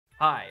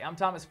Hi, I'm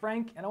Thomas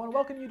Frank, and I want to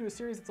welcome you to a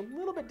series that's a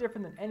little bit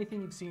different than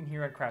anything you've seen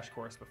here at Crash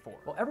Course before.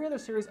 While every other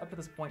series up to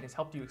this point has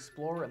helped you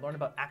explore and learn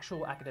about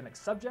actual academic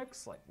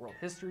subjects like world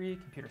history,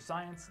 computer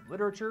science, and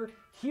literature,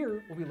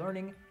 here we'll be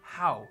learning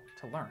how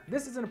to learn.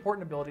 This is an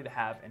important ability to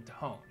have and to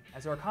hone.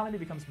 As our economy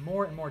becomes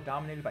more and more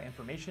dominated by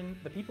information,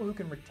 the people who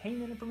can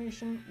retain that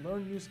information,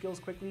 learn new skills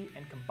quickly,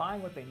 and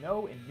combine what they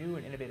know in new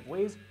and innovative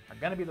ways are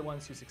going to be the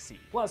ones who succeed.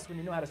 Plus, when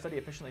you know how to study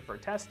efficiently for a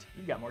test,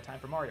 you've got more time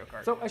for Mario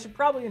Kart. So I should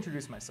probably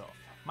introduce myself.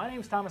 My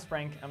name is Thomas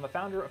Frank, and I'm the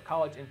founder of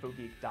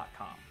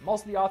CollegeInfoGeek.com. I'm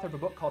also the author of a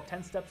book called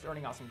 10 Steps to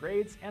Earning Awesome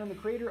Grades, and I'm the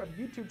creator of a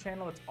YouTube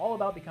channel that's all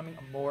about becoming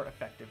a more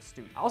effective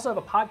student. I also have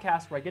a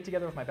podcast where I get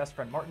together with my best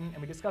friend Martin,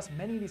 and we discuss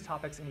many of these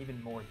topics in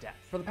even more depth.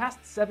 For the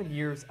past 7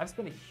 years, I've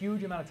spent a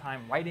huge amount of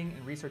time writing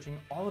and researching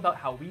all about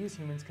how we as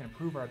humans can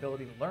improve our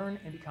ability to learn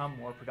and become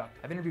more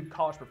productive. I've interviewed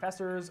college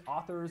professors,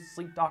 authors,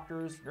 sleep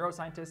doctors,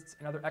 neuroscientists,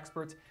 and other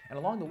experts, and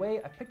along the way,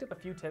 I've picked up a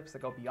few tips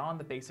that go beyond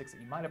the basics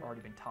that you might have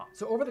already been taught.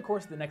 So over the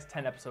course of the next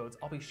 10 episodes,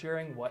 I'll be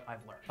sharing what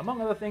I've learned.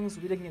 Among other things,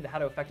 we'll be digging into how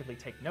to effectively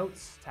take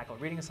notes, tackle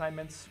reading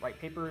assignments, write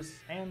papers,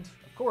 and,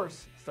 of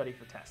course, study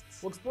for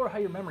tests. We'll explore how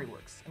your memory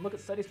works and look at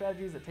study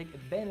strategies that take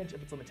advantage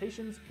of its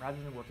limitations rather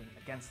than working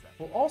against them.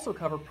 We'll also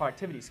cover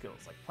productivity skills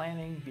like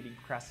planning, beating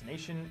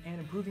procrastination, and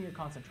improving your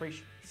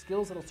concentration,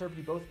 skills that'll serve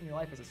you both in your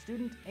life as a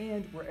student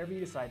and wherever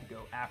you decide to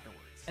go afterwards.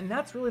 And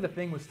that's really the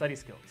thing with study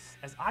skills.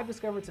 As I've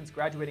discovered since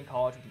graduating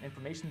college with an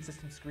information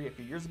systems degree a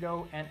few years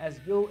ago, and as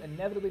you'll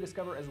inevitably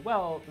discover as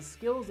well, the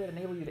skills that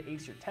enable you to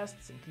ace your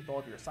tests and keep all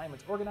of your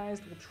assignments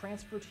organized will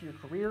transfer to your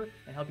career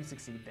and help you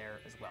succeed there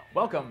as well.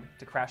 Welcome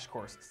to Crash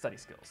Course Study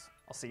Skills.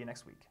 I'll see you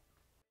next week.